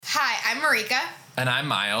I'm Marika. And I'm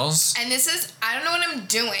Miles. And this is I Don't Know What I'm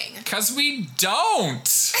Doing. Because we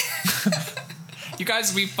don't. You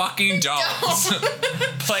guys, we fucking don't.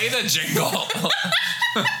 Play the jingle.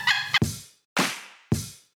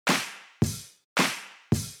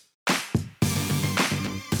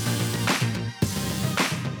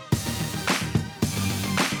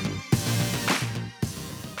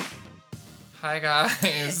 Hi,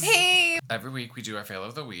 guys. Hey. Every week we do our fail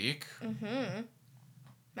of the week. Mm-hmm.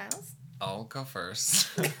 Miles? I'll go first.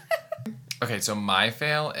 Okay, so my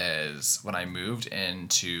fail is when I moved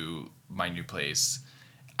into my new place,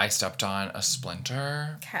 I stepped on a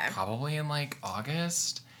splinter. Okay. Probably in like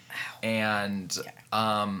August. Ow. And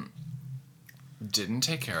didn't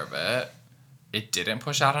take care of it. It didn't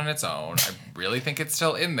push out on its own. I really think it's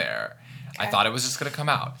still in there. Okay. I thought it was just gonna come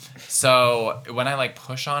out. So when I like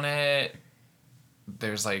push on it,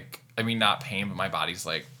 there's like, I mean, not pain, but my body's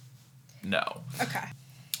like, no. Okay.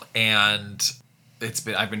 And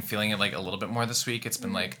I've been feeling it like a little bit more this week. It's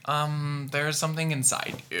been like, there's something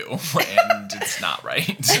inside you and it's not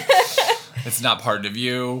right. It's not part of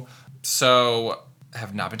you. So I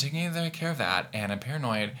have not been taking any care of that. And I'm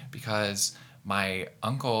paranoid because my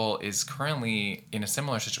uncle is currently in a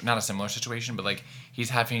similar situation, not a similar situation, but like he's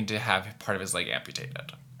having to have part of his leg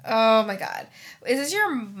amputated. Oh my God. Is this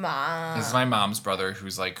your mom? This is my mom's brother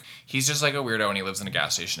who's like, he's just like a weirdo and he lives in a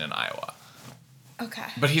gas station in Iowa. Okay.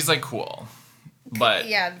 But he's like cool. But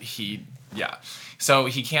yeah. So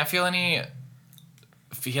he can't feel any,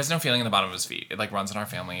 he has no feeling in the bottom of his feet. It like runs in our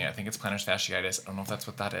family. I think it's plantar fasciitis. I don't know if that's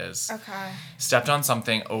what that is. Okay. Stepped on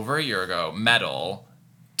something over a year ago, metal,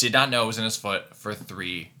 did not know it was in his foot for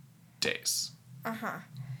 3 days. Uh-huh.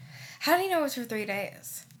 How do you know it was for 3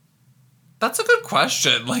 days? That's a good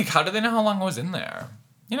question. Like, how do they know how long it was in there?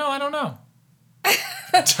 You know, I don't know.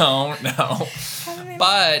 Don't know.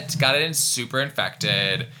 But got it in super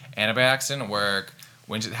infected. Antibiotics didn't work.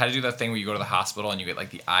 Had to do that thing where you go to the hospital and you get like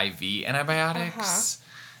the IV antibiotics.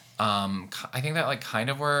 I think that like kind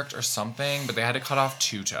of worked or something, but they had to cut off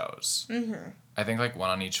 2 toes. Mm-hmm. I think like 1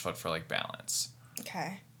 on each foot for like balance.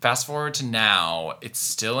 Okay. Fast forward to now, it's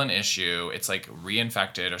still an issue. It's like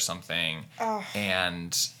reinfected or something. Oh.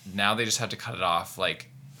 And now they just had to cut it off like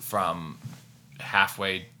from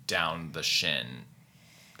halfway down the shin.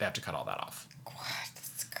 They have to cut all that off. What?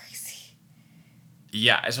 That's crazy.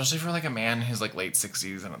 Yeah, especially for like a man who's like late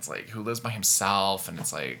 60s and it's like who lives by himself and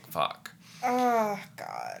it's like fuck. Oh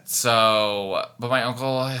God. So, but my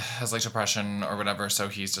uncle has like depression or whatever, so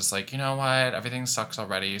he's just like, you know what, everything sucks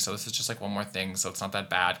already, so this is just like one more thing, so it's not that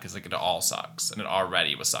bad because like it all sucks and it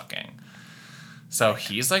already was sucking. So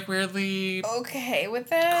he's like weirdly okay with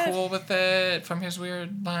it, cool with it from his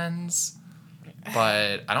weird lens,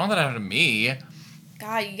 but I don't want that to happen to me.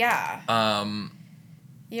 God, yeah.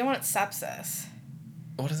 You don't want sepsis.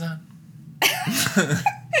 What is that?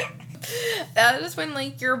 That is when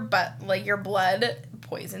like your blood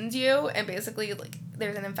poisons you, and basically like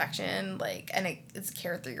there's an infection and it's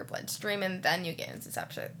carried through your bloodstream, and then you get into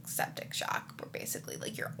septic shock, where basically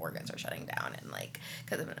like your organs are shutting down and like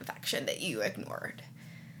because of an infection that you ignored.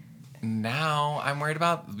 Now I'm worried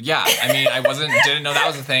about. Yeah, I mean didn't know that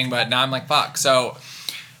was a thing, but now I'm like fuck. So,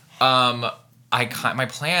 my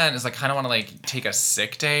plan is I kind of want to like take a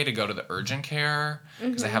sick day to go to the urgent care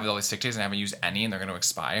because I have all these sick days and I haven't used any and they're going to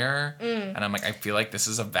expire. And I'm like, I feel like this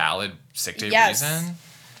is a valid sick day reason.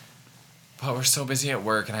 But we're so busy at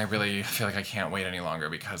work and I really feel like I can't wait any longer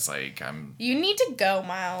because like You need to go,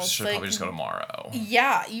 Miles. Should probably just go tomorrow.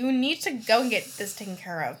 Yeah, you need to go and get this taken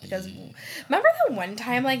care of because remember that one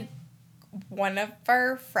time like one of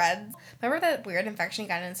our friends, remember that weird infection he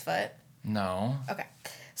got in his foot? No. Okay.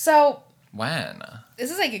 So when? This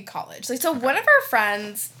is like in college. Like, so one of our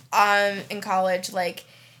friends in college, like,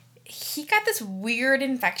 he got this weird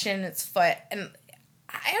infection in his foot, and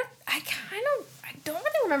I don't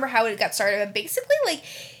really remember how it got started, but basically, like,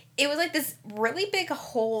 it was like this really big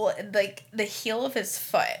hole in like the heel of his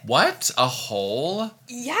foot. What? A hole?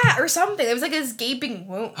 Yeah, or something. It was like this gaping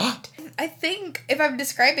wound. I think if I'm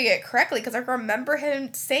describing it correctly, because I remember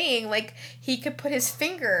him saying like he could put his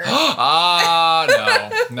finger. No.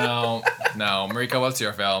 Marika, what's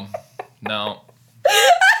your film? No.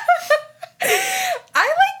 I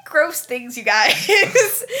like gross things, you guys.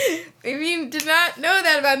 If you did not know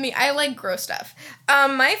that about me, I like gross stuff.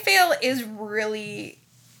 My fail is really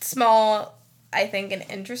small, I think, and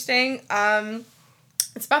interesting.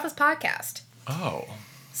 It's about this podcast. Oh.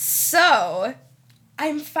 So,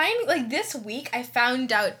 I'm finding, like, this week, I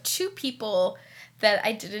found out 2 people that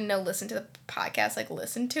I didn't know listened to the podcast, like,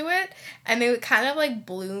 listened to it, and it kind of, like,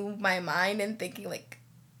 blew my mind and thinking, like,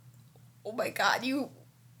 oh my God, you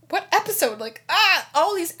what episode? Like,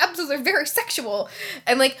 all these episodes are very sexual.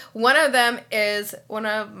 And, like, one of them is one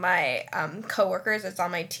of my coworkers that's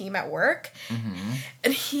on my team at work. Mm-hmm.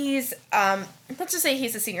 And he's, let's just say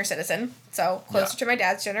he's a senior citizen. So, closer to my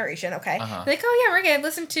dad's generation, okay? Uh-huh. Like, oh, yeah, Ricky, I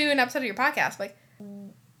listened to an episode of your podcast. I'm like,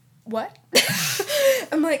 what?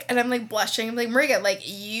 I'm like blushing. I'm like, Mariga, like,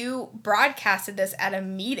 you broadcasted this at a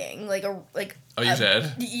meeting. Oh, you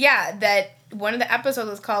did? Yeah, that one of the episodes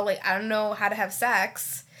was called, like, I don't know how to have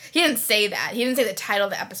sex. He didn't say that. He didn't say the title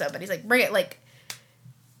of the episode, but he's like, Mariga, like,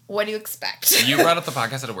 what do you expect? You brought up the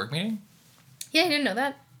podcast at a work meeting? Yeah, I didn't know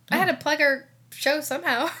that. I had to plug our show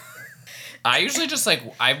somehow. I usually just, like,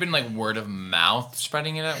 I've been, like, word of mouth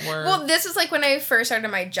spreading it at work. Well, this is, like, when I first started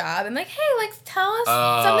my job. And, like, hey, like, tell us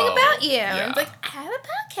something about you. Yeah. And it's like, I have a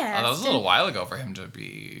podcast. Oh, that was a little while ago for him to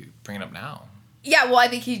be bringing it up now. Yeah, well, I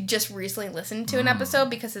think he just recently listened to an episode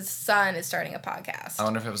because his son is starting a podcast. I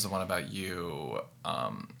wonder if it was the one about you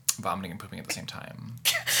vomiting and pooping at the same time.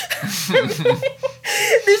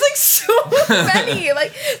 There's, like, so many.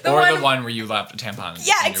 Like, the one where you left a tampon.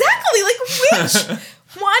 Yeah, exactly. Like, which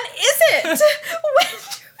one is it?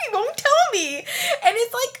 He won't tell me. And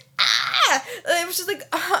it's like, it was just like,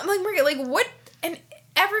 I'm like, Margaret, like, what? And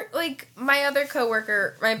like, my other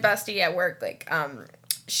coworker, my bestie at work, like,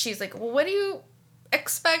 she's like, well, what do you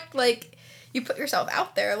expect? Like, you put yourself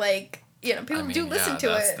out there, like, you know, people do listen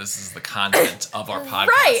to it. This is the content of our podcast.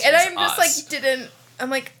 Right, and I'm just like, I'm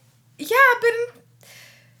like, yeah, but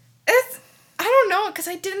it's, I don't know, because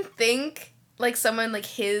I didn't think, like, someone, like,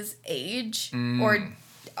 his age, or,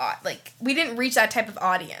 like, we didn't reach that type of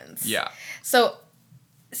audience. Yeah. So,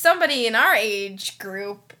 somebody in our age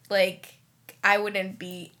group, like, I wouldn't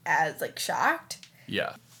be as, like, shocked.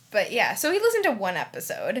 Yeah. But, yeah, so we listened to one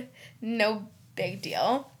episode. No big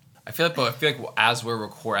deal. I feel like as we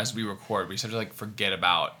record, we start to, like, forget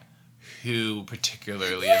about who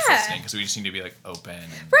particularly is listening, because we just need to be, like, open.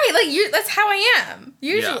 Right, like, that's how I am.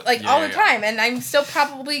 Usually, all the time. And I'm still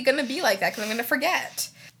probably going to be like that, because I'm going to forget.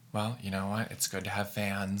 Well, you know what? It's good to have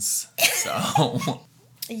fans, so...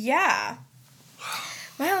 Yeah.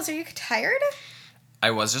 Miles, are you tired?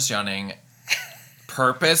 I was just yawning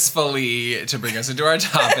purposefully to bring us into our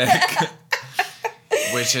topic,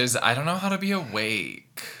 which is, I don't know how to be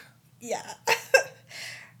awake. Yeah.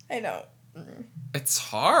 I know. It's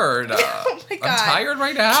hard. Oh my God. I'm tired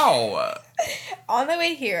right now. On the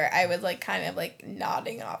way here, I was, like, kind of, like,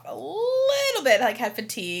 nodding off a little bit, like, had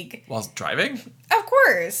fatigue. While driving? Of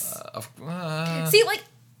course. See, like,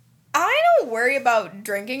 I don't worry about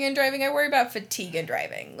drinking and driving. I worry about fatigue and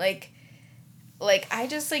driving. Like, I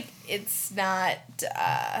just, like, it's not,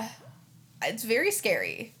 it's very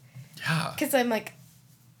scary. Yeah. Because I'm like,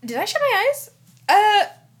 did I shut my eyes? I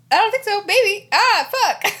don't think so. Maybe.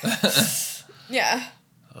 Fuck. Yeah.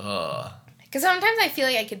 Ugh. Because sometimes I feel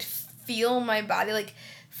like I could feel my body, like,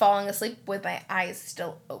 falling asleep with my eyes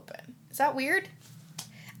still open. Is that weird?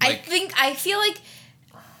 Like, I think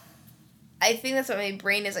that's what my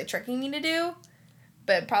brain is, like, tricking me to do.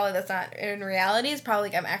 But probably that's not in reality. It's probably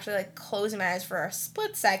like I'm actually, like, closing my eyes for a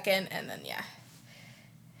split second, and then, yeah.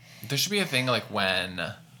 There should be a thing, like, when...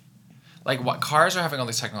 Like, what cars are having all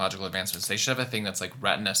these technological advancements. They should have a thing that's, like,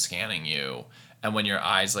 retina scanning you. And when your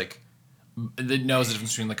eyes, like... It knows the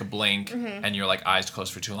difference between, like, a blink and your, like, eyes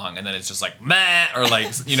closed for too long. And then it's just, like, meh! Or, like,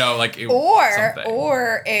 you know, like...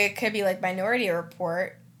 Or it could be, like, Minority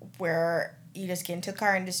Report, where you just get into the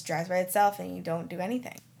car and it just drives by itself and you don't do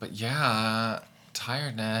anything. But, yeah...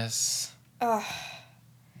 Tiredness. Where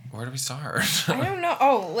do we start? I don't know.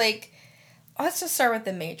 Oh, like, let's just start with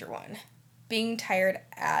the major one. Being tired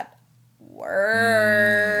at work.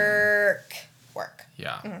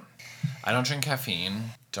 Yeah. Mm-hmm. I don't drink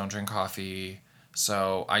caffeine. Don't drink coffee.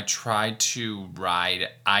 So I try to ride.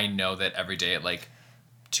 I know that every day at, like,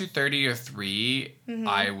 2:30 or 3,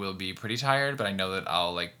 I will be pretty tired, but I know that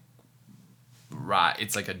I'll, like,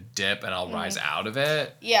 it's like a dip and I'll rise out of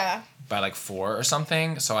it. Yeah. By, like, 4 or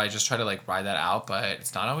something. So I just try to, like, ride that out, but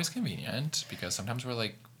it's not always convenient because sometimes we're,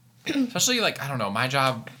 like, especially, like, I don't know, my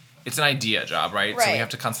job, it's an idea job, right? So we have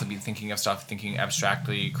to constantly be thinking of stuff, thinking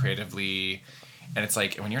abstractly, creatively, and it's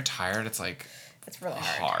like, when you're tired, it's, like, it's really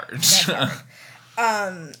hard. That's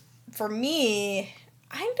hard. For me,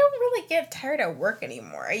 I don't really get tired at work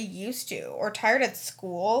anymore. I used to. Or tired at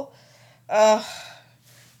school. I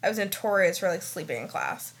was notorious for, like, sleeping in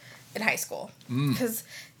class in high school. Because...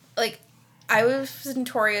 Like, I was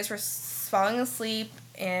notorious for falling asleep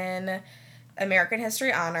in American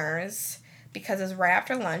History Honors because it was right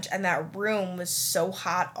after lunch, and that room was so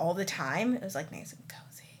hot all the time. It was, like, nice and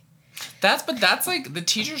cozy. That's like, the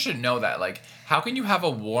teacher should know that. Like, how can you have a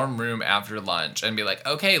warm room after lunch and be like,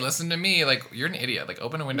 okay, listen to me? Like, you're an idiot. Like,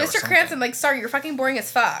 open a window. Mr. Cranston, like, sorry, you're fucking boring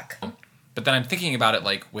as fuck. But then I'm thinking about it,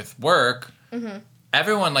 like, with work. Mm-hmm.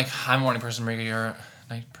 Everyone, like, I'm a morning person, Marika, you're a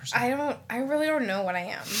night person. I really don't know what I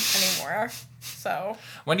am anymore. So.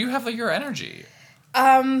 When do you have, like, your energy?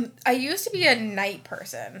 I used to be a night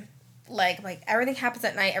person. Like everything happens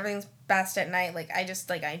at night. Everything's best at night. Like, I just,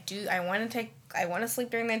 like, I want to sleep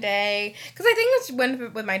during the day. Because I think it's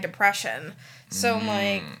with my depression. So,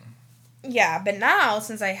 like, yeah. But now,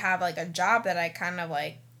 since I have, like, a job that I kind of,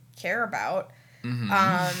 like, care about.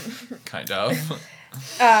 Mm-hmm. Kind of.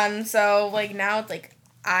 So, like, now it's, like,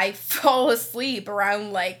 I fall asleep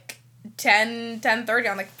around, like,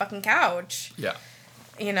 10:30 on the fucking couch. Yeah.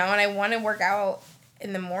 You know, and I want to work out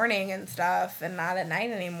in the morning and stuff and not at night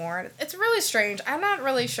anymore. It's really strange. I'm not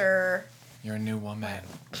really sure. You're a new woman.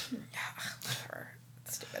 Whatever.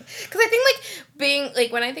 It's stupid. Because I think, like, being,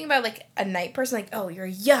 like, when I think about, like, a night person, like, oh, you're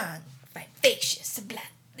young, vivacious, blah.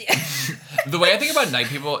 The way I think about night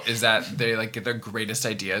people is that they, like, get their greatest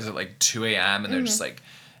ideas at, like, 2 a.m. and they're just, like,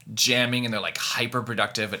 jamming and they're, like, hyper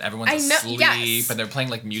productive and everyone's asleep and they're playing,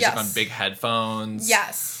 like, music on big headphones.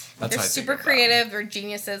 Yes. That's they're super creative. They're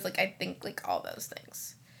geniuses. Like, I think, like, all those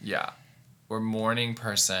things. Yeah. Or morning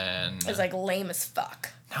person. Is, like, lame as fuck.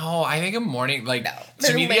 No, I think a morning, like,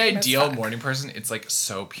 to me, the ideal morning person, it's, like,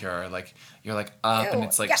 so pure. Like, you're, like, up and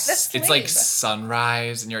it's, like, it's, like,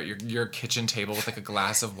 sunrise and you're at your kitchen table with, like, a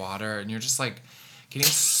glass of water and you're just, like, getting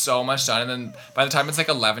so much done. And then by the time it's, like,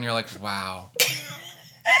 11, you're, like, wow,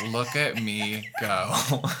 look at me go.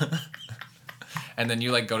 And then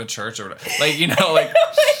you, like, go to church or whatever. Like, you know, like,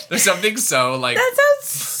 there's something so, like... That sounds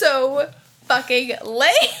so fucking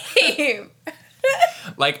lame.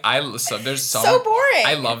 Like, there's so boring.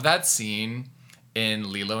 I love that scene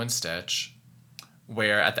in Lilo and Stitch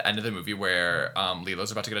where at the end of the movie where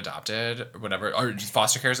Lilo's about to get adopted or whatever, or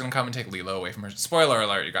foster care is going to come and take Lilo away from her... Spoiler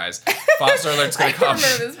alert, you guys. Foster alert's going to come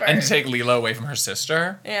and take Lilo away from her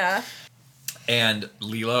sister. Yeah. And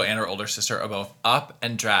Lilo and her older sister are both up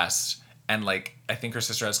and dressed. And, like, I think her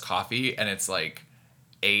sister has coffee, and it's, like,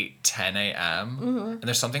 8, 10 a.m. Mm-hmm. And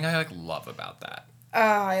there's something I, like, love about that. Oh,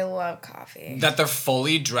 I love coffee. That they're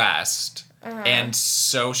fully dressed and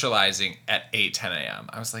socializing at 8, 10 a.m.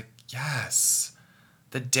 I was like, yes,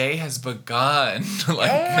 the day has begun. Like,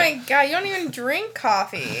 oh, my God. You don't even drink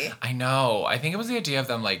coffee. I know. I think it was the idea of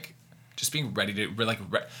them, like, just being ready to, like,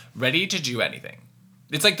 ready to do anything.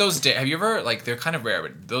 It's like those days, have you ever, like, they're kind of rare,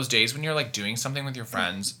 but those days when you're, like, doing something with your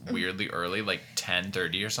friends weirdly early, like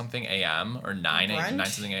 10:30 or something a.m. or 9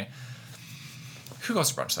 something a.m. Who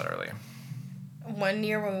goes to brunch that early? One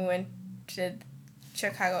year when we went to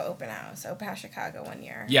Chicago Open House Chicago one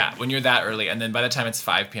year. Yeah, when you're that early, and then by the time it's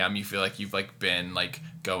 5 p.m., you feel like you've, like, been, like,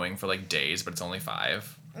 going for, like, days, but it's only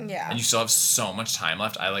 5. Yeah. And you still have so much time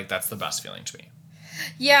left. That's the best feeling to me.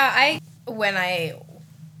 Yeah, when I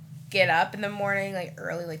get up in the morning, like,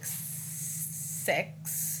 early, like,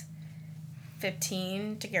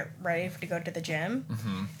 6:15 to get ready to go to the gym.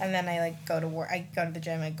 Mm-hmm. And then I, like, go to work. I go to the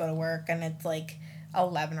gym, I go to work, and it's, like,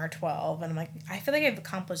 11 or 12. And I'm like, I feel like I've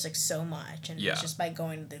accomplished, like, so much. And it's just by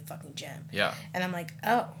going to the fucking gym. Yeah. And I'm like,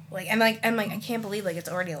 oh. Like, I'm like, I can't believe, like, it's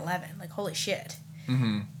already 11. Like, holy shit.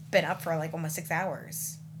 Mm-hmm. Been up for, like, almost 6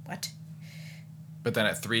 hours. What? But then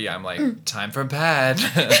at 3, I'm like, time for bed.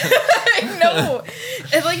 No.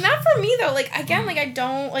 It's, like, not for me, though. Like, again, like, I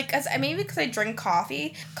don't, like, maybe because I drink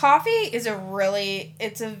coffee. Coffee is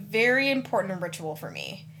it's a very important ritual for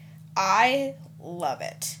me. I love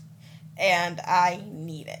it. And I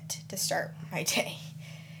need it to start my day.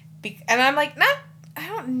 And I'm like, I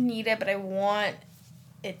don't need it, but I want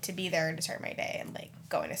it to be there to start my day. And, like,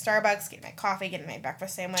 going to Starbucks, getting my coffee, getting my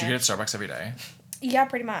breakfast sandwich. Do you get at Starbucks every day? Yeah,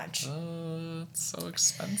 pretty much. It's so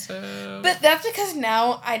expensive. But that's because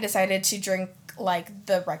now I decided to drink, like,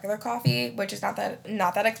 the regular coffee, which is not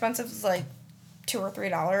that expensive. It's like $2 or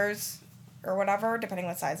 $3 or whatever, depending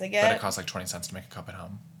what size I get. But it costs like 20 cents to make a cup at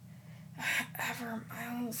home. God.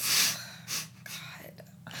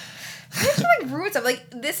 I have to, like, ruin stuff.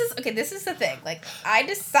 Like, this is the thing. Like, I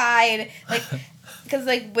decide, like, because,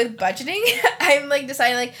 like, with budgeting, I'm, like,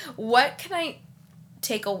 deciding, like, what can I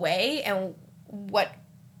take away and what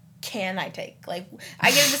can I take? Like,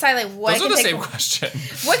 I get to decide, like, what Those are the same question.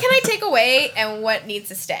 What can I take away and what needs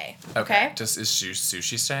to stay? Okay? Just, is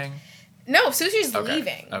sushi staying? No, sushi's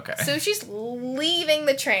leaving. Okay. Sushi's leaving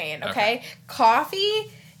the train, okay? Coffee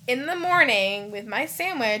in the morning with my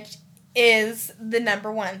sandwich is the number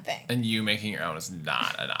one thing. And you making your own is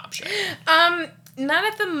not an option. Not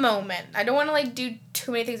at the moment. I don't want to, like, do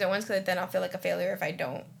too many things at once because then I'll feel like a failure if I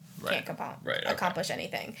don't Right. accomplish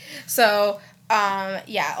anything. So,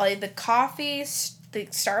 yeah, like the coffee, the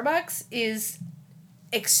Starbucks is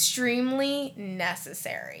extremely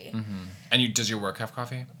necessary. Mm-hmm. And does your work have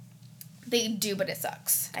coffee? They do, but it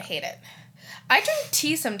sucks. I hate it. I drink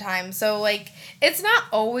tea sometimes, so, like, it's not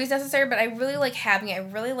always necessary, but I really like having it. I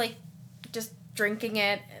really like just drinking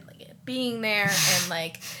it and, like, it being there, and,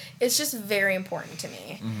 like, it's just very important to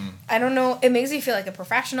me. Mm-hmm. I don't know. It makes me feel like a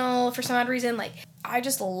professional for some odd reason. Like, I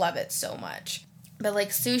just love it so much. But,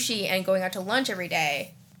 like, sushi and going out to lunch every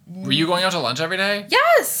day. Were you going out to lunch every day?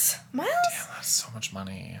 Yes! Miles? Damn, that's so much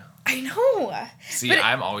money. I know. See, but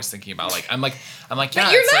I'm always thinking about, like, I'm like, yeah. But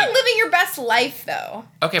you're not living your best life, though.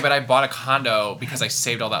 Okay, but I bought a condo because I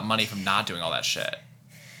saved all that money from not doing all that shit.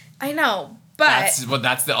 I know, but...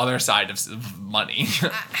 That's the other side of money.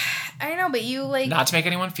 I know, but you, like... Not to make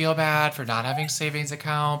anyone feel bad for not having a savings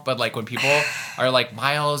account, but, like, when people are like,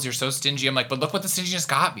 Miles, you're so stingy, I'm like, but look what the stinginess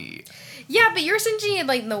got me. Yeah, but you're stingy in,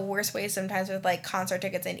 like, in the worst ways sometimes with, like, concert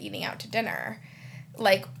tickets and eating out to dinner.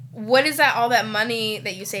 Like, what is all that money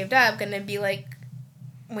that you saved up going to be like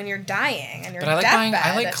when you're dying and you're deathbed?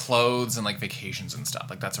 I like clothes and, like, vacations and stuff.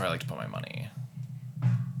 Like, that's where I like to put my money.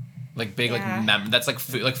 Like, big, that's, like,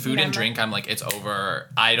 food and drink, I'm like, it's over.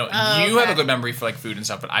 You have a good memory for, like, food and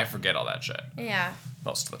stuff, but I forget all that shit. Yeah.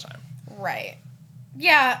 Most of the time. Right.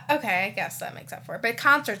 Yeah, okay, I guess that makes up for it. But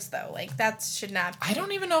concerts, though, like, that should not be... I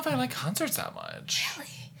don't even know if I like concerts that much. Really?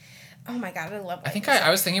 Oh, my God, I love it. I think I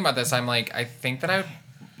was thinking about this. I'm like, I think that I would,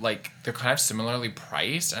 like, they're kind of similarly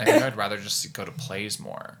priced, and I think I'd rather just go to plays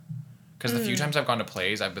more. Because the few times I've gone to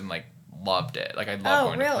plays, I've been, like, loved it. Like, I love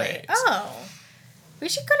going to plays. Oh, we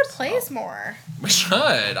should go to plays more. We should.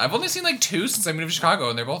 I've only seen, like, 2 since I moved to Chicago,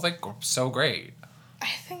 and they're both, like, so great. I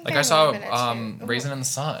think I saw Raisin in the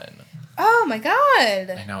Sun. Oh, my God.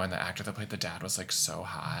 I know, and the actor that played the dad was, like, so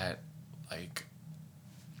hot. Like,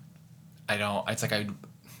 it's like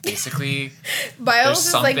basically, Miles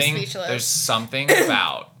is, like, speechless. There's something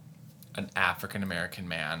about an African-American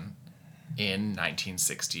man in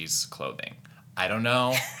 1960s clothing. I don't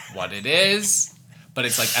know what it is, but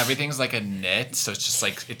it's like everything's like a knit, so it's just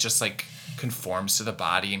like, it just like conforms to the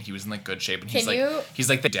body, and he was in like good shape, and he's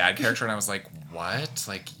like the dad character, and I was like, what?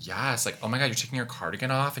 Like, yes, like, oh my God, you're taking your cardigan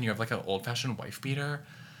off, and you have like an old-fashioned wife beater?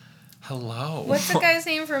 Hello. What's the guy's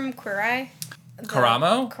name from Queer Eye?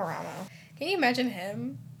 Karamo? Karamo. Can you imagine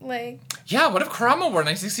him? Like... Yeah, what if Karamo wore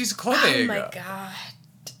 1960s clothing? Oh my God.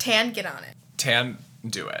 Tan, get on it. Tan,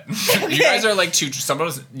 do it. Okay. You guys are like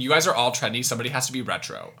you guys are all trendy. Somebody has to be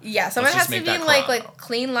retro. Yeah, someone has to be like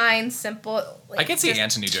clean lines, simple. Like, I could see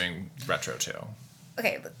Anthony doing retro too.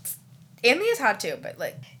 Okay, Anthony is hot too, but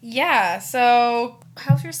like, yeah. So,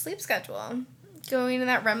 how's your sleep schedule? Going to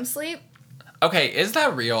that REM sleep? Okay, is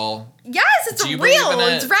that real? Yes, it's real.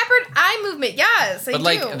 It's rapid eye movement. Yes, I do. But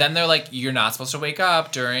like, then they're like, you're not supposed to wake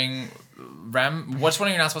up during REM. What's one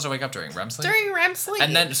you're not supposed to wake up during? REM sleep? During REM sleep.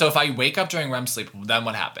 And then, so if I wake up during REM sleep, then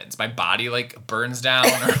what happens? My body like burns down,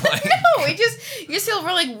 or like no, you just feel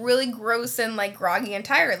really gross and like groggy and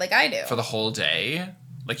tired, like I do. For the whole day,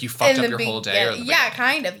 like you fucked up your whole day. Yeah,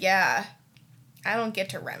 kind of. Yeah, I don't get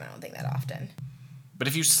to REM. I don't think that often. But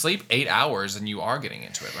if you sleep 8 hours, then you are getting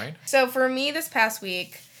into it, right? So for me this past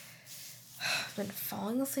week, I've been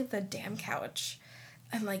falling asleep on the damn couch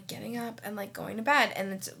and like getting up and like going to bed,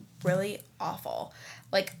 and it's really awful.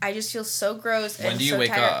 Like I just feel so gross. When do you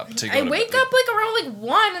wake up to go I wake up like around like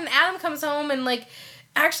 1, and Adam comes home, and like,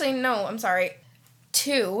 actually no, I'm sorry,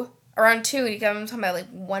 2. Around 2, and he comes home at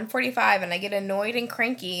like 1:45, and I get annoyed and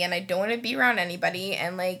cranky, and I don't want to be around anybody,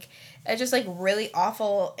 and like it's just like really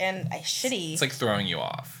awful and shitty. It's like throwing you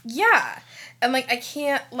off. Yeah, and like I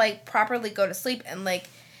can't like properly go to sleep, and like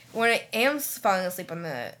when I am falling asleep in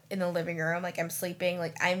the living room, like I'm sleeping,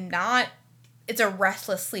 like I'm not. It's a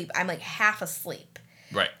restless sleep. I'm like half asleep.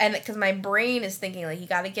 Right. And because my brain is thinking like you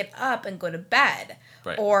got to get up and go to bed.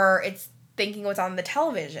 Right. Or it's thinking what's on the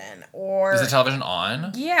television, or is the television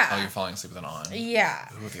on? Yeah. Oh, you're falling asleep with it on. Yeah.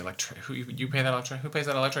 Ooh, the electric. Who you pay that electric? Who pays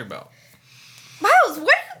that electric bill? Miles,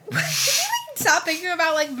 what? Can you like stop thinking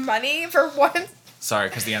about like money for once? Sorry,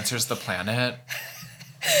 because the answer is the planet.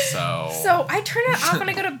 So I turn it off when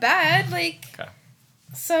I go to bed, like. Okay.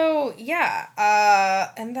 So yeah,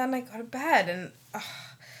 and then I go to bed, and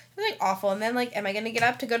it's like awful. And then like, am I gonna get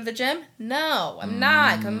up to go to the gym? No, I'm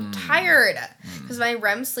not. 'Cause I'm tired. Because my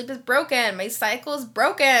REM sleep is broken. My cycle is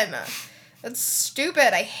broken. That's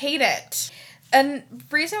stupid. I hate it. And the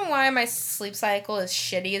reason why my sleep cycle is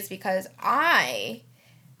shitty is because I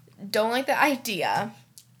don't like the idea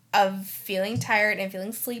of feeling tired and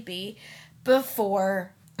feeling sleepy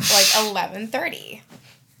before like 11:30.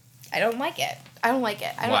 I don't like it.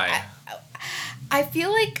 Why? I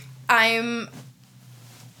feel like I'm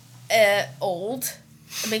old.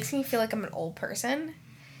 It makes me feel like I'm an old person.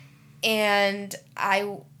 And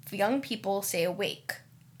young people stay awake.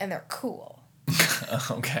 And they're cool.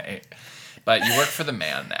 Okay. But you work for the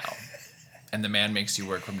man now. And the man makes you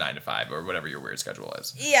work from 9 to 5 or whatever your weird schedule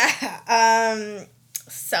is. Yeah.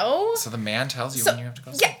 So the man tells you when you have to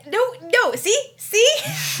go sleep. Yeah, no. See?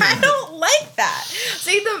 I don't like that.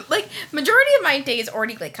 See, the majority of my day is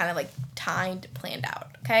already kind of timed, planned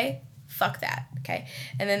out, okay? Fuck that, okay?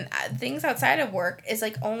 And then things outside of work is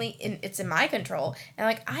it's in my control,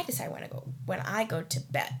 and I decide when I go to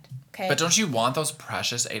bed. Okay. But don't you want those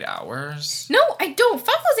precious 8 hours? No, I don't.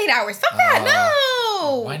 Fuck those 8 hours. Fuck that.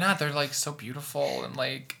 No. Why not? They're so beautiful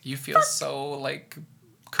and you feel so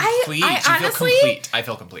complete. I honestly, feel complete. I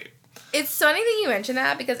feel complete. It's funny that you mention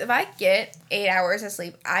that because if I get 8 hours of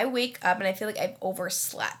sleep, I wake up and I feel like I've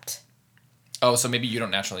overslept. Oh, so maybe you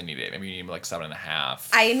don't naturally need it. Maybe you need 7.5.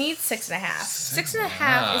 I need 6.5.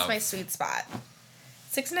 6.5 is my sweet spot.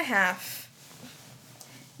 6.5.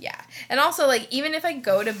 Yeah. And also, even if I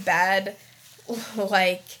go to bed,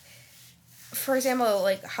 for example,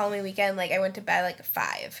 Halloween weekend, I went to bed,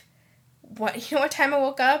 5. You know what time I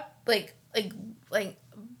woke up?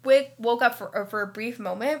 Woke up for a brief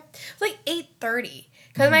moment. It was 8:30.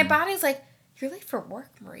 Because my body's you're late for work,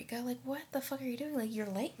 Marika. What the fuck are you doing? You're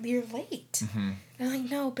late. You're late. Mm-hmm. And I'm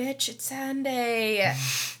no, bitch, it's Sunday.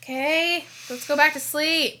 Okay? Let's go back to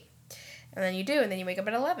sleep. And then you do, and then you wake up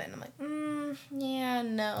at 11. I'm yeah,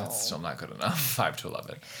 no. That's still not good enough. 5 to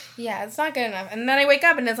 11. Yeah, it's not good enough. And then I wake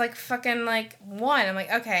up, and it's fucking 1. I'm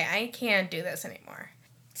okay, I can't do this anymore.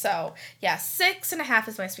 So, yeah, 6.5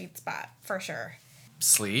 is my sweet spot, for sure.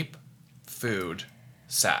 Sleep, food,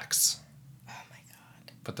 sex. Oh, my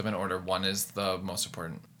God. Put them in order. 1 is the most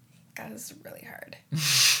important. God, this is really hard.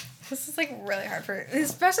 This is, really hard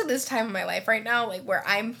especially this time of my life right now, where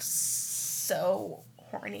I'm so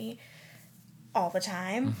horny all the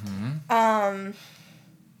time. Mm-hmm.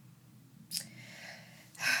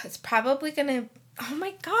 It's probably gonna... Oh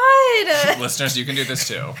my God! Listeners, you can do this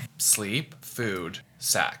too. Sleep, food,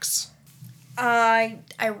 sex. I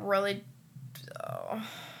really... Oh,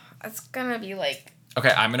 it's gonna be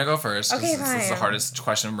Okay, I'm gonna go first. Okay, fine. This is the hardest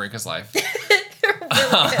question in Marika's life. It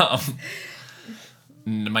really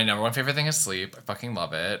is. My number one favorite thing is sleep. I fucking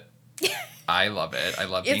love it. I love it. I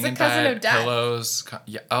love being It's a in cousin bed, of death. pillows.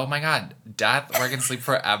 Yeah. Oh my God, death where I can sleep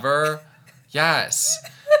forever. Yes.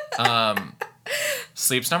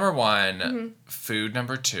 Sleep's number 1. Mm-hmm. Food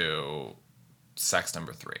number 2. Sex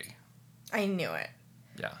number 3. I knew it.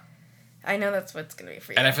 Yeah. I know that's what's gonna be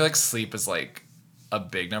for you. And I feel sleep is a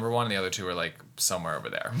big number 1, and the other 2 are somewhere over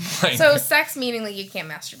there. So sex meaning you can't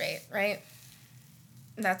masturbate, right?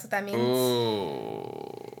 That's what that means.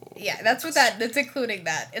 Ooh. Yeah, that's including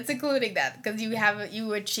that. It's including that because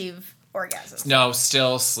you achieve orgasms. No,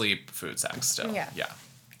 still sleep, food, sex. Still. Yeah. Yeah.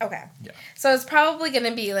 Okay. Yeah. So it's probably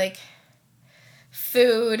gonna be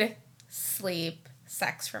food, sleep,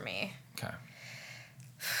 sex for me. Okay.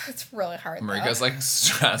 It's really hard. Marika's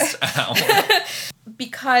stressed out.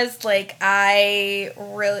 Because I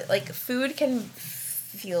really food can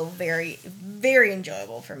feel very, very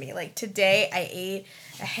enjoyable for me. Today I ate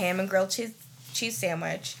a ham and grilled cheese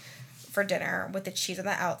sandwich for dinner with the cheese on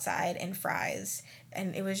the outside and fries,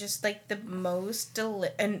 and it was just the most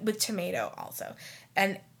and with tomato also.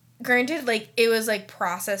 And granted, it was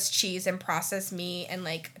processed cheese and processed meat and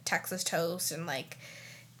Texas toast, and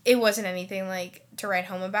it wasn't anything to write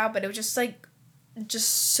home about, but it was just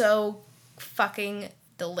so fucking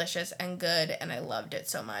delicious and good, and I loved it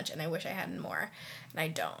so much, and I wish I had more, and I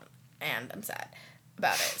don't, and I'm sad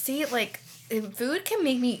about it. See, food can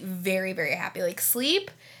make me very, very happy.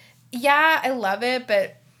 Sleep, yeah, I love it,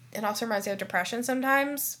 but it also reminds me of depression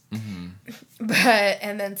sometimes. Mm-hmm.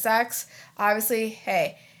 And then sex, obviously,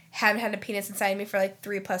 hey, haven't had a penis inside me for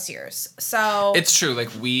 3+ years. So It's true.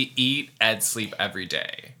 We eat and sleep every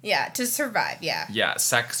day. yeah, to survive, yeah. Yeah,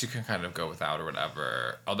 sex you can kind of go without or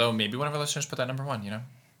whatever. Although maybe one of our listeners put that number 1,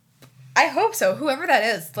 I hope so. Whoever that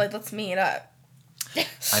is, let's meet up.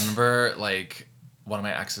 I remember one of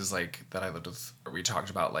my exes that I lived with, we talked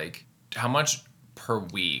about how much per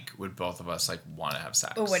week would both of us want to have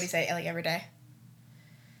sex. Oh, what do you say? Every day?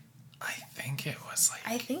 I think it was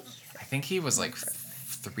I think he was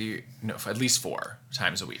 3, no, at least 4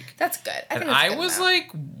 times a week. that's good. And think that's I was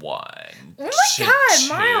enough. 1. Oh my God, 2.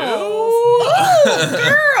 Miles! Oh,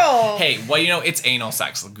 girl! Hey, well, it's anal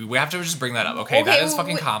sex. We have to just bring that up, okay? That is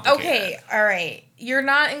fucking complicated. Okay, all right. You're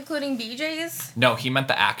not including BJ's? No, he meant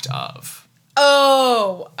the act of.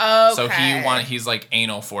 Oh, okay. So he's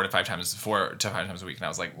anal 4 to 5 times a week, and I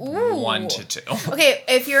was Ooh. 1 to 2. Okay,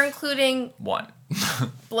 if you're including 1.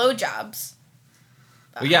 Blowjobs.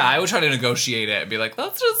 Well, yeah, I would try to negotiate it and be like,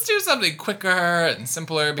 let's just do something quicker and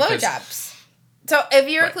simpler. Because Blowjobs. So if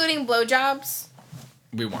you're Right. including blowjobs,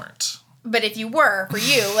 we weren't. but if you were, for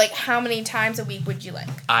you, like, how many times a week would you like?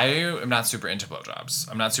 I am not super into blowjobs.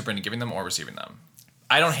 I'm not super into giving them or receiving them.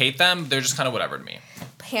 I don't hate them. They're just kind of whatever to me.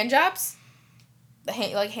 Hand jobs?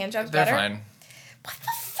 Like hand jobs They're better? fine. What the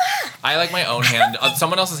fuck? I like my own hand.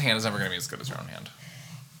 Someone else's hand is never going to be as good as your own hand.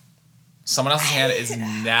 Someone else's hand is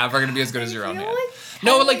never going to be as good as your own hand.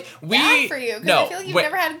 No, like bad for you, 'cause I feel like you've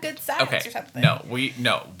never had good sex or something.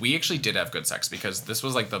 We actually did have good sex because this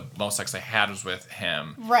was like the most sex I had was with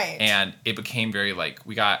him. Right. And it became very like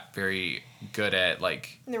we got very good at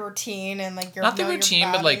like the routine and like your not the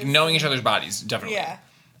routine, but like knowing each other's bodies, definitely. Yeah.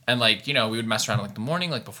 And like, you know, we would mess around in like the morning,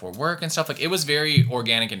 like before work and stuff. Like it was very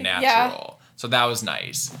organic and natural. Yeah. So that was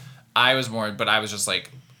nice. I was just like,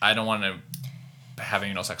 I don't want to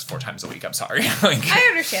having sex 4 times a week. I'm sorry. Like, I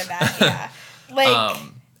understand that. Yeah. Like,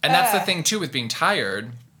 and that's the thing too with being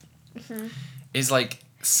tired is like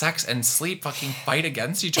sex and sleep fucking fight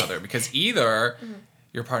against each other because either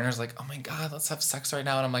your partner's like, oh my God, let's have sex right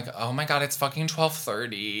now. And I'm like, oh my God, it's fucking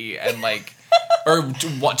 12:30 and like, or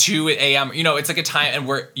 2 a.m. You know, it's like a time and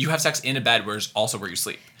where you have sex in a bed where it's also where you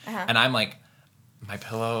sleep. And I'm like, my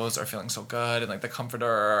pillows are feeling so good and like the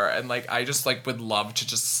comforter and like I just like would love to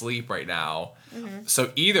just sleep right now.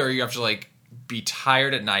 So either you have to like be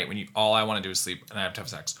tired at night when all I want to do is sleep and I have to have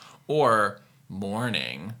sex, or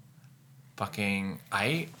morning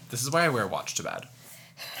this is why I wear a watch to bed.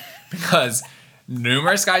 Because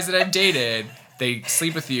numerous guys that I've dated, they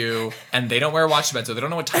sleep with you and they don't wear a watch to bed, so they don't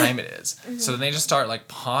know what time it is. So then they just start like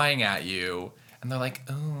pawing at you and they're like,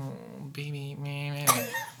 oh, baby, me.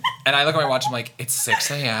 And I look at my watch, I'm like, it's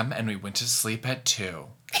 6 a.m. and we went to sleep at 2.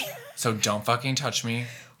 So don't fucking touch me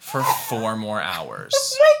for 4 more hours.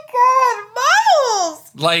 oh my God,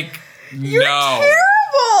 Miles! Like, You're no.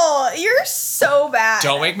 terrible! You're so bad.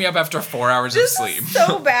 Don't wake me up after 4 hours This of sleep. is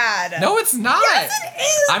so bad. No, it's not. Yes, it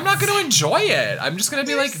is. I'm not going to enjoy it. I'm just going to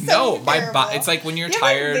be You're like, so no, my terrible. body. It's like when you're You have,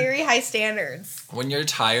 tired. like, very high standards. When you're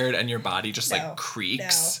tired and your body just No. like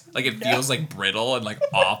creaks, No. like it No. feels like brittle and like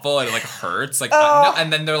awful and it like hurts. Like, Oh. no.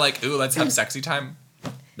 And then they're like, ooh, let's have sexy time.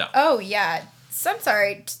 No. Oh, yeah. So, I'm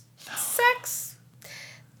sorry. Sex.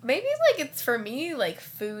 Maybe, like, it's for me, like,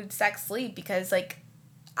 food, sex, sleep, because, like,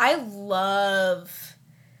 I love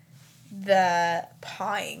the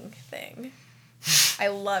pawing thing. I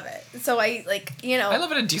love it. So, I, like, I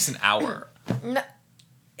live at a decent hour. No,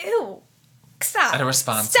 ew. Stop. At a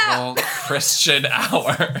responsible Stop. Christian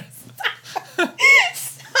hour.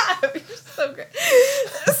 Stop. You're so good.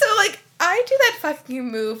 So, like, I do that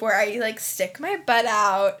fucking move where I, like, stick my butt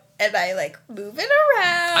out and I, like, move it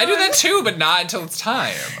around. I do that too, but not until it's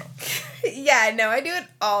time. Yeah, no, I do it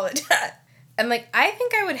all the time. And, like, I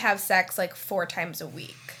think I would have sex, like, 4 times a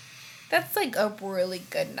week. That's, like, a really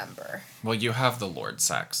good number. Well, you have the Lord's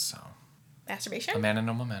sex, so. Masturbation? A man and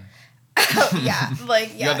a woman. Oh, yeah. Like,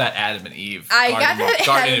 yeah. You have that Adam and Eve. I got that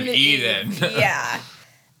Garden Adam of and Eden. Eve. Yeah.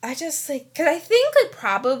 I just, like, because I think, like,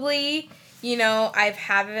 probably, I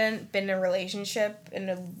haven't been in a relationship in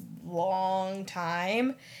a long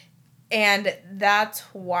time. And that's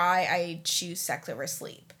why I choose sex over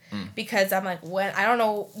sleep. Because I'm like, I don't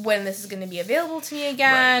know when this is going to be available to me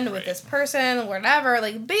again with this person, whatever.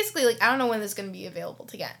 Like, basically, like, I don't know when this is going to be available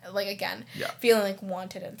to again. Yeah. Feeling, like,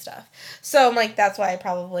 wanted and stuff. So, I'm like, that's why I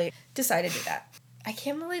probably decided to do that. I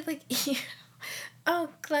can't believe, like, oh,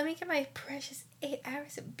 let me get my precious 8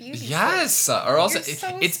 hours of beauty sleep. Yes. Or else You're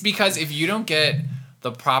so it's because if you don't get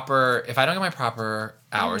if I don't get my proper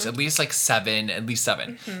hours, at least 7,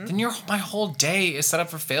 then my whole day is set up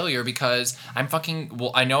for failure because I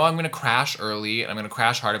know I'm going to crash early and I'm going to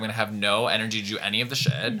crash hard. I'm going to have no energy to do any of the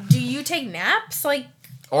shit. Do you take naps? Like,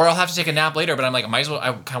 or I'll have to take a nap later, but I'm like, why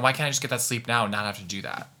can't I just get that sleep now and not have to do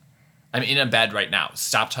that? I'm in a bed right now.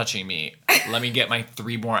 Stop touching me. Let me get my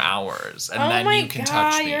 3 more hours and then you can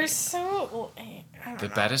touch me. You're so... The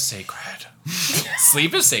bed is sacred.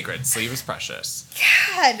 Sleep is sacred. Sleep is precious.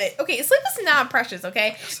 God. Okay, sleep is not precious,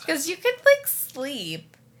 okay? Because you could, like,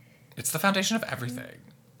 sleep. It's the foundation of everything.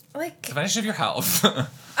 Like... The foundation of your health.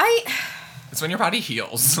 It's when your body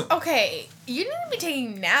heals. Okay, you need to be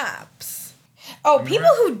taking naps. Oh, people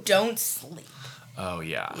who don't sleep. Oh,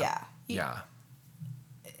 yeah. Yeah. Yeah.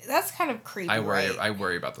 That's kind of creepy, I right?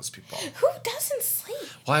 worry about those people. Who doesn't sleep?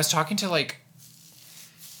 Well, I was talking to,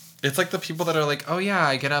 it's like the people that are like, oh, yeah,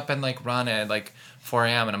 I get up and, run at, 4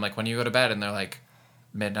 a.m. And I'm like, when do you go to bed? And they're like,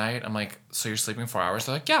 midnight. I'm like, so you're sleeping 4 hours?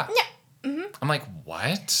 They're like, yeah. Yeah. Mm-hmm. I'm like,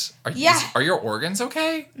 what? Yeah. Are your organs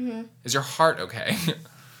okay? Mm-hmm. Is your heart okay?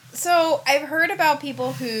 So, I've heard about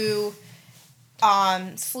people who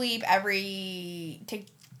Sleep take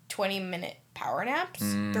 20-minute power naps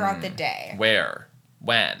throughout the day. Where?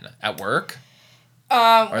 When? At work?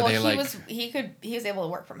 Well, he was able to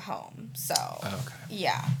work from home, so. Oh, okay.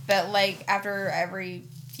 Yeah, but like after every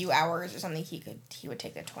few hours or something, he would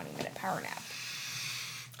take a 20-minute power nap.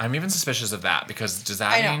 I'm even suspicious of that because does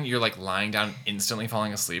that mean you're like lying down instantly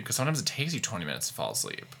falling asleep? Because sometimes it takes you 20 minutes to fall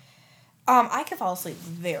asleep. I could fall asleep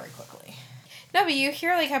very quickly. No, but you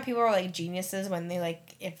hear like how people are like geniuses when they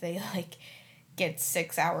like if they like get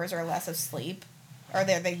 6 hours or less of sleep, or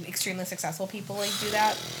they're like extremely successful people like do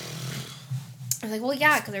that. I was like, well,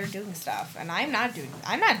 yeah, because they're doing stuff, and I'm not doing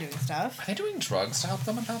stuff. Are they doing drugs to help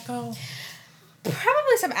them with that though?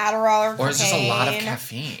 Probably some Adderall or cocaine. Or is just a lot of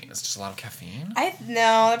caffeine? It's just a lot of caffeine?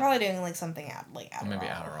 No, they're probably doing like something like Adderall. Maybe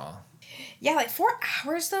Adderall. Yeah, like 4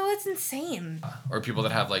 hours though, it's insane. Or people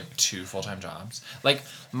that have like 2 full-time jobs. Like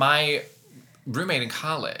my roommate in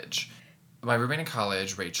college,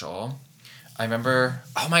 Rachel, I remember,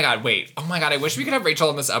 oh my god, I wish we could have Rachel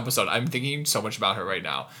in this episode. I'm thinking so much about her right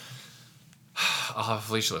now.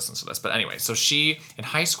 Hopefully she listens to this. But anyway, so she, in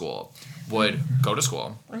high school, would go to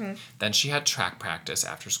school. Mm-hmm. Then she had track practice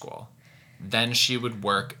after school. Then she would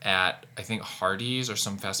work at, I think, Hardee's or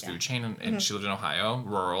some fast food chain. And she lived in Ohio,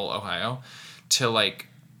 rural Ohio, till like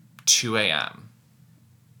 2 a.m.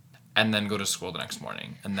 And then go to school the next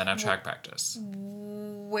morning. And then have track practice.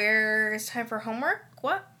 Where's time for homework?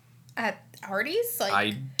 What? At Hardee's? Like,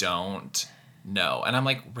 I don't know. And I'm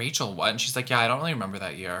like, Rachel, what? And she's like, yeah, I don't really remember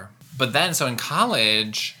that year. But then, so in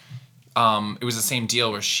college, it was the same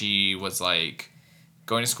deal where she was like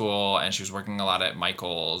going to school and she was working a lot at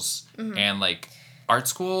Michael's and like art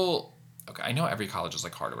school. Okay, I know every college is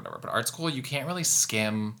like hard or whatever, but art school, you can't really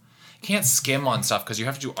skim on stuff because you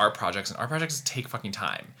have to do art projects and art projects take fucking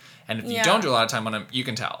time. And if you don't do a lot of time on them, you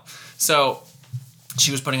can tell. So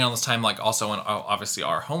she was putting in all this time, like also on obviously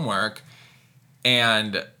our homework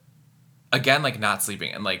and again, like not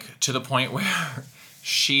sleeping and like to the point where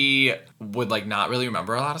she would like not really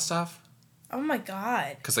remember a lot of stuff. Oh my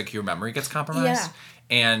god. Because like your memory gets compromised. Yeah.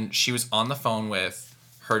 And she was on the phone with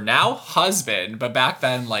her now husband, but back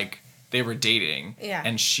then like they were dating. Yeah.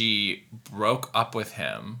 And she broke up with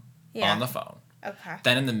him on the phone. Okay.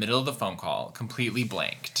 Then in the middle of the phone call, completely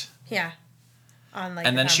blanked. Yeah. On like.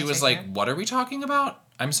 And then she was like, "What are we talking about?"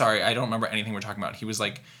 I'm sorry, I don't remember anything we're talking about. He was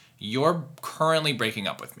like, "You're currently breaking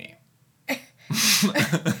up with me."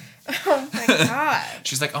 Oh my god.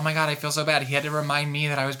 She's like, oh my god, I feel so bad. He had to remind me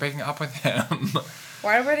that I was breaking up with him.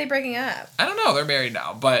 Why were they breaking up? I don't know. They're married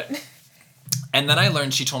now. But, and then I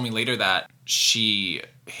learned, she told me later that she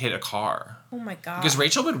hit a car. Oh my god. Because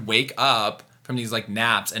Rachel would wake up from these like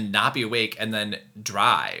naps and not be awake and then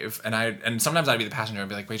drive. And sometimes I'd be the passenger and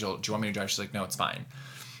be like, Rachel, do you want me to drive? She's like, no, it's fine.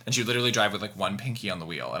 And she would literally drive with like one pinky on the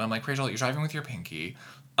wheel. And I'm like, Rachel, you're driving with your pinky.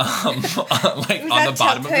 Like on the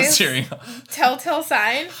bottom of the steering wheel. Telltale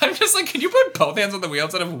sign? I'm just like, can you put both hands on the wheel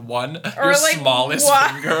instead of one, or your like, smallest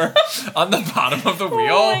finger on the bottom of the wheel?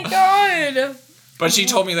 Oh my god. But she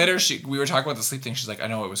told me later, we were talking about the sleep thing. She's like, I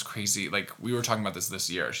know, it was crazy. Like, we were talking about this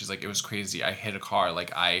year. She's like, it was crazy. I hit a car.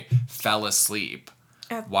 Like, I fell asleep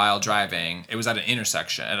while driving. It was at an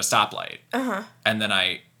intersection, at a stoplight. Uh-huh. And then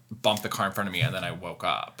I bumped the car in front of me, and then I woke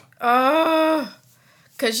up. Oh.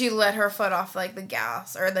 Because she let her foot off, like, the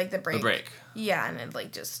gas, or, like, the brake. The brake. Yeah, and it,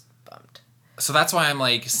 like, just bumped. So that's why I'm,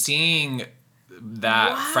 like, seeing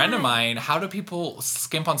that friend of mine, how do people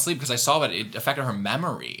skimp on sleep? Because I saw that it affected her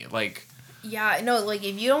memory. Like... Yeah, no, like,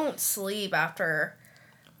 if you don't sleep after,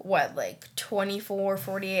 24,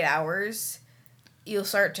 48 hours, you'll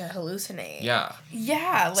start to hallucinate. Yeah.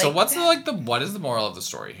 Yeah, like... So what's what is the moral of the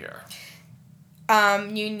story here?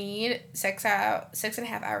 You need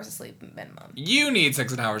 6.5 hours of sleep minimum. You need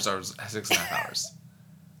 6.5 hours.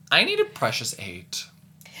 I need a precious 8.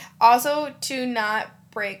 Also, to not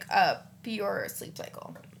break up your sleep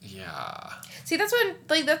cycle. Yeah. See,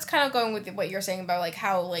 that's kind of going with what you're saying about, like,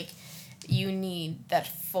 how, like, you need that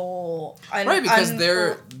full... right, because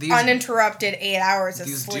these uninterrupted 8 hours of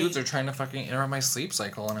these sleep. These dudes are trying to fucking interrupt my sleep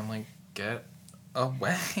cycle, and I'm like, get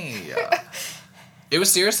away. It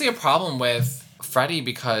was seriously a problem with Freddie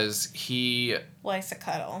because he... likes to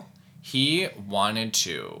cuddle. He wanted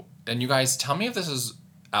to... And you guys, tell me if this is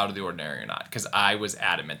out of the ordinary or not, because I was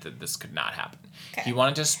adamant that this could not happen. Okay. He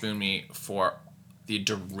wanted to spoon me for the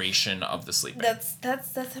duration of the sleeping.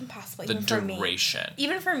 That's impossible. The duration.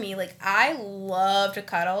 Even for me, like, I love to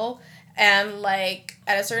cuddle, and, like,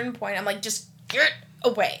 at a certain point, I'm like, just get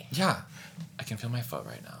away. Yeah. I can feel my foot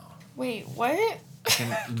right now. Wait, what?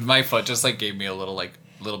 My foot just, like, gave me a little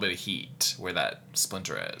bit of heat where that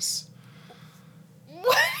splinter is.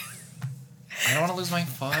 What? I don't want to lose my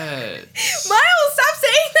foot. Miles,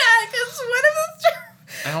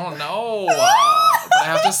 I don't know. But I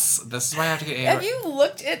have to. This is why I have to get A. Have you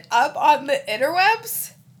looked it up on the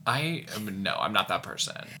interwebs? No, I'm not that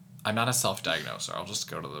person. I'm not a self-diagnoser. I'll just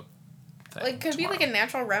go to the thing. Like, could tomorrow. be like a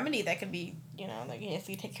natural remedy that could be, like if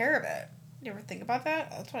you take care of it. You ever think about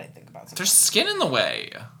that? That's what I think about. Sometimes. There's skin in the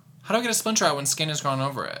way. How do I get a splinter out when skin has grown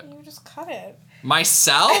over it? You just cut it.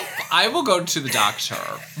 Myself? I will go to the doctor.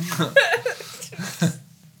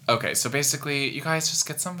 Okay, so basically, you guys just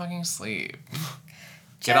get some fucking sleep.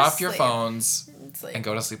 Get off your phones and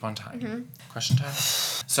go to sleep on time. Mm-hmm. Question time?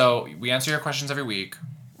 So, we answer your questions every week.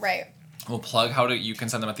 Right. We'll plug you can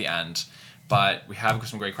send them at the end. But we have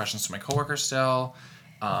some great questions from my coworkers still.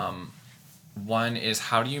 One is,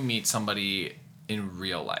 how do you meet somebody in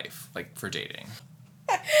real life, like for dating?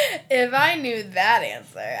 If I knew that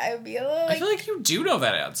answer, I would be a little I feel like you do know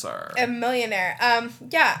that answer. a millionaire.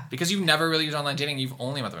 Yeah. Because you've never really used online dating. You've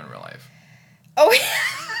only met them in real life. Oh,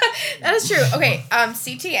 that is true. Okay,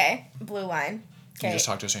 CTA, Blue Line. Okay. You just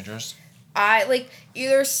talk to strangers?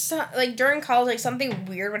 Either during college, something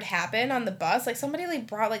weird would happen on the bus. Like, somebody,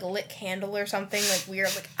 brought, a lit candle or something, weird.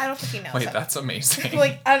 I don't fucking know. Wait, that's amazing.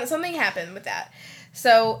 Something happened with that.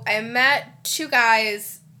 So, I met 2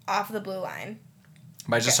 guys off the Blue Line.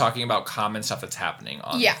 By just talking about common stuff that's happening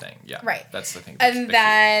on the thing. Yeah. Right. That's the thing. And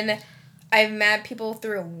then I've met people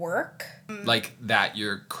through work. Like that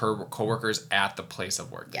your coworkers at the place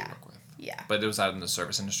of work that you work with. Yeah. But it was out in the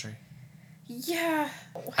service industry? Yeah.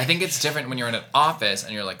 I think it's different when you're in an office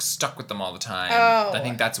and you're stuck with them all the time. Oh. I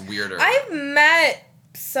think that's weirder. I've met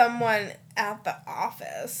someone at the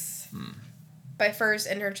office. My first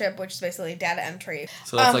internship, which is basically data entry.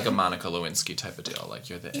 So that's like a Monica Lewinsky type of deal.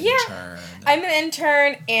 You're the intern. I'm an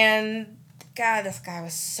intern, and God, this guy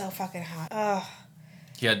was so fucking hot. Ugh.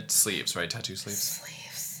 He had sleeves, right? Tattoo sleeves?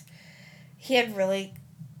 Sleeves. He had really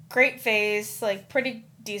great face, pretty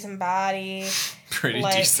decent body. Pretty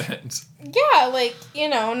decent. Yeah,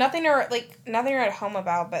 nothing to write home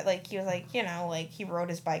about, but he was he rode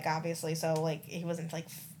his bike obviously, so he wasn't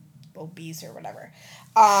obese or whatever.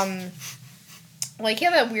 He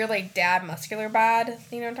had that weird, dad muscular bod.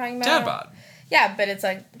 You know what I'm talking about? Dad bod. Yeah, but it's,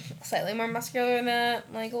 slightly more muscular than that,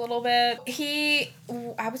 a little bit.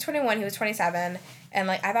 I was 21, he was 27,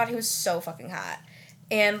 and, I thought he was so fucking hot.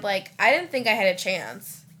 And, I didn't think I had a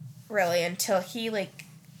chance, really, until he,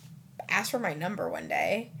 asked for my number one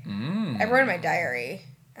day. I wrote in my diary.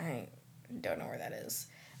 I don't know where that is.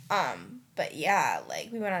 But, yeah,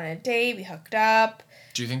 we went on a date, we hooked up.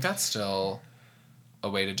 Do you think that's still a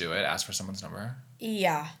way to do it? Ask for someone's number?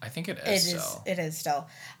 Yeah. I think it is still. It is still.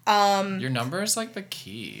 Your number is the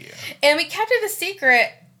key. And we kept it a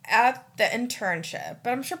secret at the internship,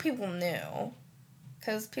 but I'm sure people knew.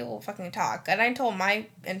 Because people fucking talk. And I told my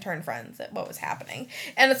intern friends what was happening.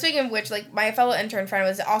 And speaking of which, my fellow intern friend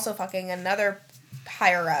was also fucking another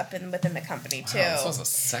higher up within the company, too. Wow, this was a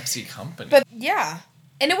sexy company. But, yeah.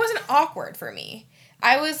 And it wasn't awkward for me.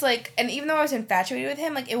 I was, and even though I was infatuated with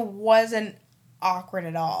him, it wasn't awkward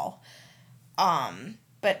at all.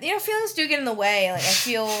 But, feelings do get in the way. I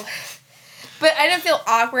feel... But I didn't feel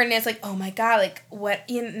awkwardness, oh my god, what?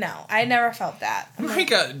 No, I never felt that.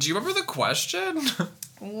 Marika, do you remember the question?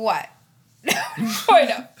 What? I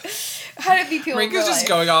know. How do people Marika's just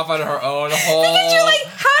going off on her own whole because you're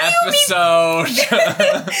how do you episode.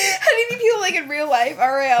 How do you meet people in real life,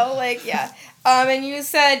 RL? Yeah. And you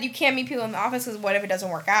said you can't meet people in the office because what if it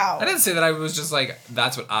doesn't work out? I didn't say that. I was just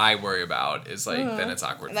that's what I worry about is then it's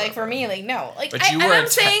awkward. For me, no. But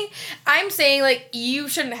I'm saying you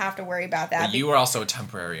shouldn't have to worry about that. But you were also a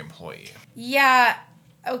temporary employee. Yeah.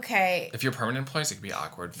 Okay. If you're permanent employees, it could be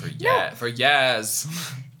awkward for No. yes.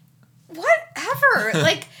 Whatever.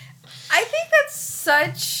 I think that's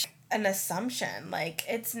such an assumption.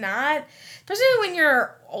 It's not, especially when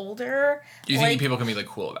you're older. Do you think people can be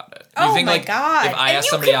cool about it? Oh think, my god! If I ask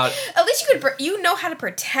somebody out, at least you could. You know how to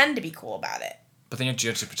pretend to be cool about it. But then you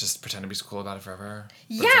have to just pretend to be cool about it forever.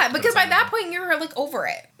 Yeah, because by that point you're over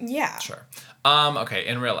it. Yeah. Sure. Okay.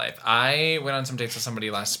 In real life, I went on some dates with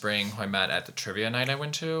somebody last spring who I met at the trivia night I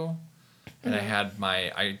went to, and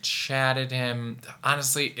I chatted him.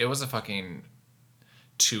 Honestly, it was a fucking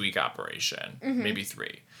 2-week operation, maybe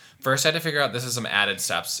 3. First, I had to figure out this is some added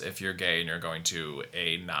steps if you're gay and you're going to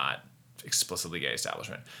a not explicitly gay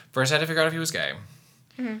establishment. First, I had to figure out if he was gay.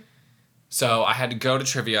 Mm-hmm. So I had to go to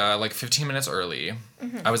trivia 15 minutes early.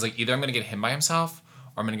 Mm-hmm. I was either I'm going to get him by himself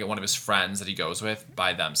or I'm going to get one of his friends that he goes with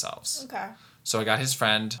by themselves. Okay. So I got his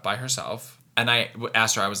friend by herself. And I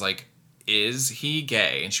asked her, I was like, is he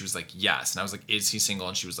gay? And she was like, yes. And I was like, is he single?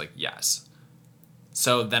 And she was like, yes.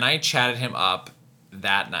 So then I chatted him up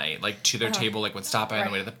that night, like to their table, like would stop by on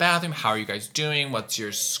the way to the bathroom. How are you guys doing? What's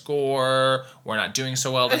your score? We're not doing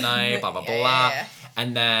so well tonight, blah, blah, blah. Yeah.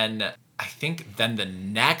 And then I think then the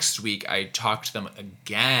next week I talked to them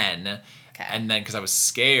again. Okay. And then, because I was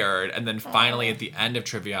scared, and then finally at the end of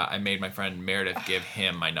trivia, I made my friend Meredith give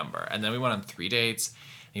him my number. And then we went on 3 dates.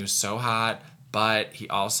 He was so hot, but he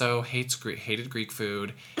also hated Greek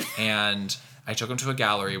food. And I took him to a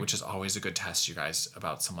gallery, which is always a good test, you guys,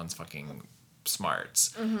 about someone's fucking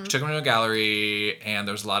smarts. Mm-hmm. Took him to a gallery, and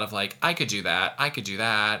there was a lot of like, I could do that, I could do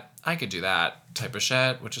that, I could do that type of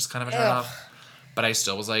shit, which is kind of a turn off. But I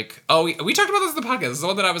still was like, oh, we talked about this in the podcast. This is the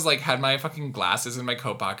one that I was like, had my fucking glasses in my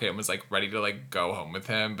coat pocket and was like ready to like go home with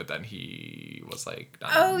him. But then he was like,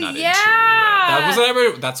 not into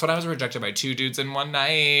it. That's when I was rejected by 2 dudes in one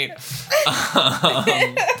night.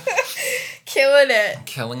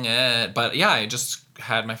 Killing it. But yeah, I just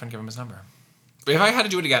had my friend give him his number. If I had to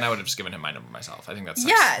do it again, I would have just given him my number myself. I think that's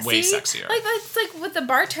way sexier. Like, it's like with the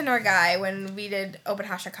bartender guy when we did Open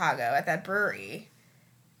House Chicago at that brewery.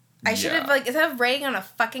 I should have, like, instead of writing on a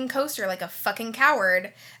fucking coaster like a fucking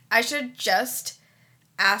coward, I should just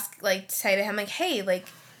say to him, like, hey, like,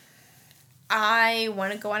 I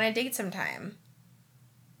want to go on a date sometime.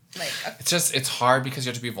 Like, it's hard because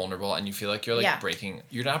you have to be vulnerable and you feel like you're, like,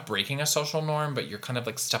 you're not breaking a social norm, but you're kind of,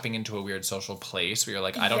 like, stepping into a weird social place where you're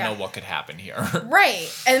like, I don't know what could happen here. Right.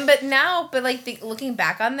 But looking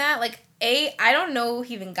back on that, like, A, I don't know if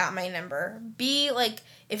he even got my number. B, like,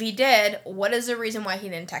 if he did, what is the reason why he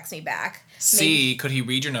didn't text me back? C, could he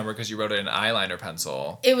read your number because you wrote it in eyeliner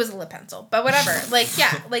pencil? It was a lip pencil, but whatever. Like,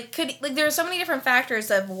 yeah, like, there are so many different factors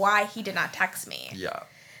of why he did not text me. Yeah.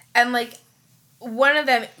 And, like, one of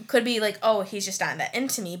them could be, like, oh, he's just not that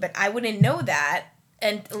into me, but I wouldn't know that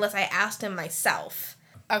unless I asked him myself.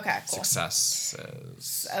 Okay, cool.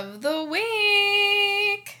 Successes of the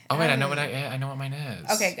week. Oh, wait, I know what mine is.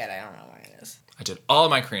 Okay, good. I don't know what it is. I did all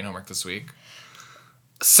of my Korean homework this week.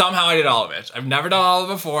 Somehow I did all of it. I've never done all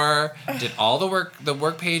of it before. Did all the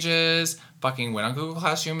work pages. Fucking went on Google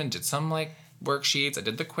Classroom and did some, like, worksheets. I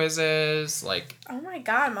did the quizzes. Like, oh my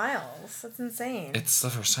God, Miles. That's insane. It's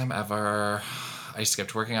the first time ever. I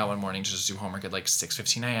skipped working out one morning to just do homework at, like,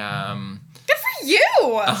 6:15 a.m. Good for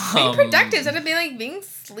you! Being productive instead of being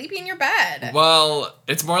sleepy in your bed. Well,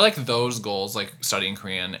 it's more like those goals, like studying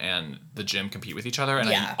Korean and the gym compete with each other. And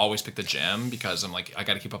I always pick the gym because I'm like, I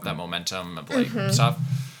got to keep up that momentum of, like, stuff.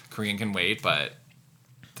 Korean can wait, but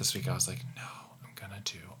this week I was like, no, I'm going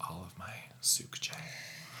to do all of my sukje.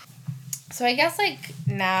 So I guess, like,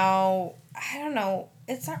 now, I don't know,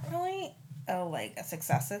 it's not really a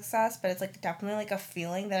success, but it's, like, definitely, like, a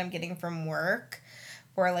feeling that I'm getting from work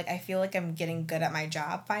where, like, I feel like I'm getting good at my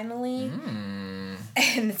job finally. And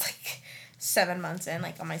it's, like, 7 months in,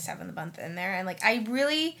 like, on my 7th month in there. And, like, I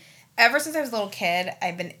really, ever since I was a little kid,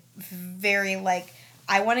 I've been very, like,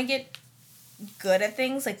 I want to get good at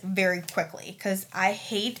things, like, very quickly. Because I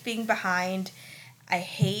hate being behind. I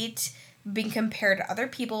hate being compared to other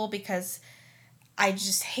people because I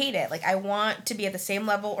just hate it. Like, I want to be at the same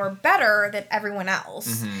level or better than everyone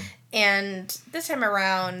else. And this time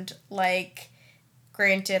around, like,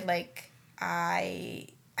 granted, like, I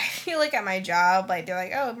feel like at my job, like, they're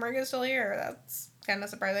like, oh, Margaret's still here. That's kind of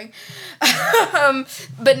surprising.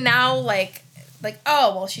 But now, like,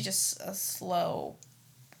 oh, well, she's just a slow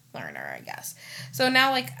learner, I guess. So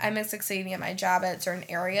now, like, I'm succeeding at my job at certain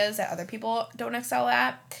areas that other people don't excel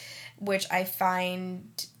at, which I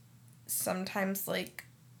find sometimes, like,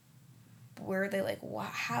 where they like,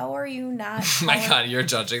 how are you not calling... My God, you're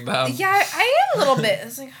judging them. Yeah, I am a little bit.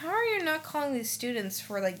 It's like, how are you not calling these students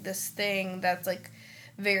for, like, this thing that's, like,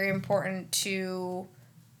 very important to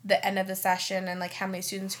the end of the session and, like, how many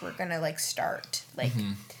students we're gonna, like, start. Like,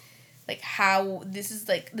 like, how this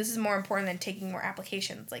is more important than taking more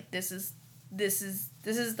applications. Like, this is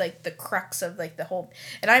like the crux of, like, the whole,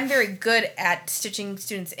 and I'm very good at stitching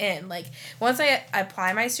students in. Like, once I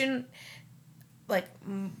apply my student, like,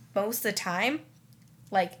 most of the time,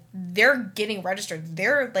 like, they're getting registered,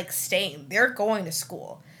 they're, like, staying, they're going to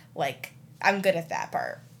school. Like, I'm good at that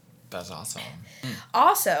part. That's awesome.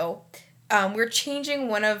 Also, we're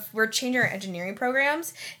changing our engineering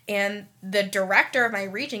programs, and the director of my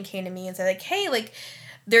region came to me and said, like, hey, like,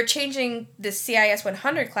 they're changing the CIS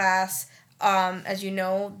 100 class. As you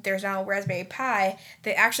know, there's now a Raspberry Pi.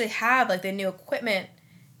 They actually have, like, the new equipment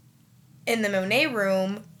in the Monet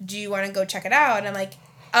room. Do you want to go check it out? And I'm like,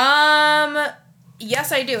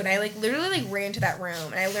 yes, I do. And I, like, literally, like, ran to that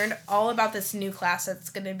room, and I learned all about this new class that's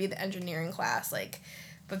going to be the engineering class, like,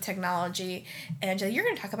 with technology. And she's like, you're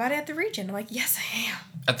going to talk about it at the region. I'm like, yes, I am.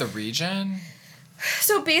 At the region?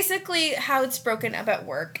 So basically, how it's broken up at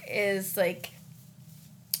work is, like,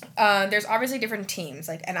 There's obviously different teams,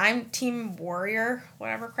 like, and I'm Team Warrior,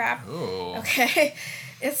 whatever crap. Ooh. Okay,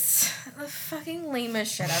 it's the fucking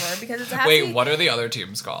lamest shit ever because it's Wait, what are the other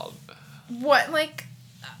teams called? What, like,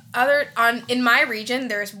 in my region,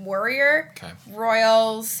 there's Warrior, Okay.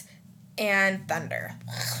 Royals, and Thunder.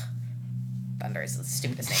 Thunder is the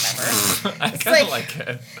stupidest name ever. I kind of like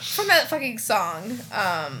it. From that fucking song.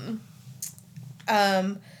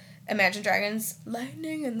 Imagine Dragons,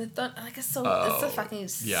 Lightning and the Thunder. Like, it's the fucking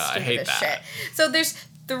stupidest I hate that. shit. So there's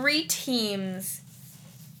 3 teams.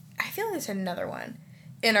 I feel like there's another one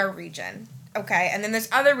in our region. Okay, and then there's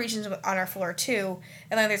other regions on our floor too,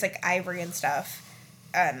 and then there's like ivory and stuff,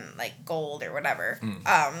 and like gold or whatever.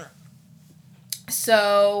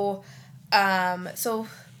 So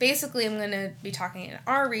basically, I'm gonna be talking in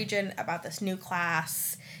our region about this new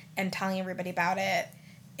class and telling everybody about it,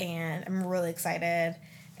 and I'm really excited,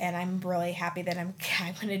 and I'm really happy that I'm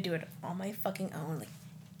gonna do it on my fucking own. Like,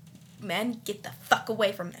 man, get the fuck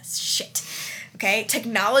away from this shit. Okay,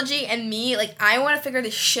 technology and me, like, I want to figure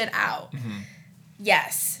this shit out. Mm-hmm.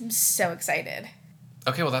 Yes, I'm so excited.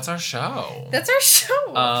 Okay, well, that's our show. That's our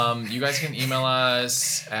show. You guys can email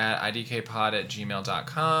us at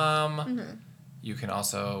idkpod@gmail.com. Mm-hmm. You can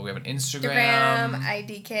also, we have an Instagram.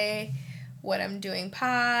 IDK, What I'm Doing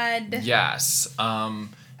Pod. Yes.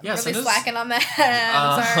 I'm really slacking on that.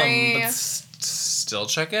 I'm sorry. But still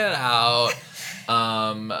check it out.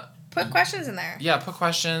 Put questions in there. Yeah, put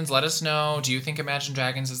questions. Let us know. Do you think Imagine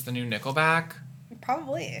Dragons is the new Nickelback?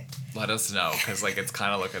 Probably. Let us know, because, like, it's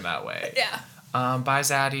kind of looking that way. Yeah. Bye,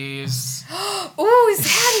 Zaddies. Ooh,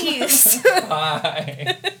 Zaddies.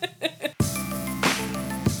 Bye.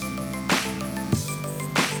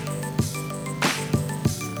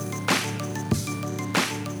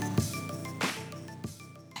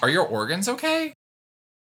 Are your organs okay?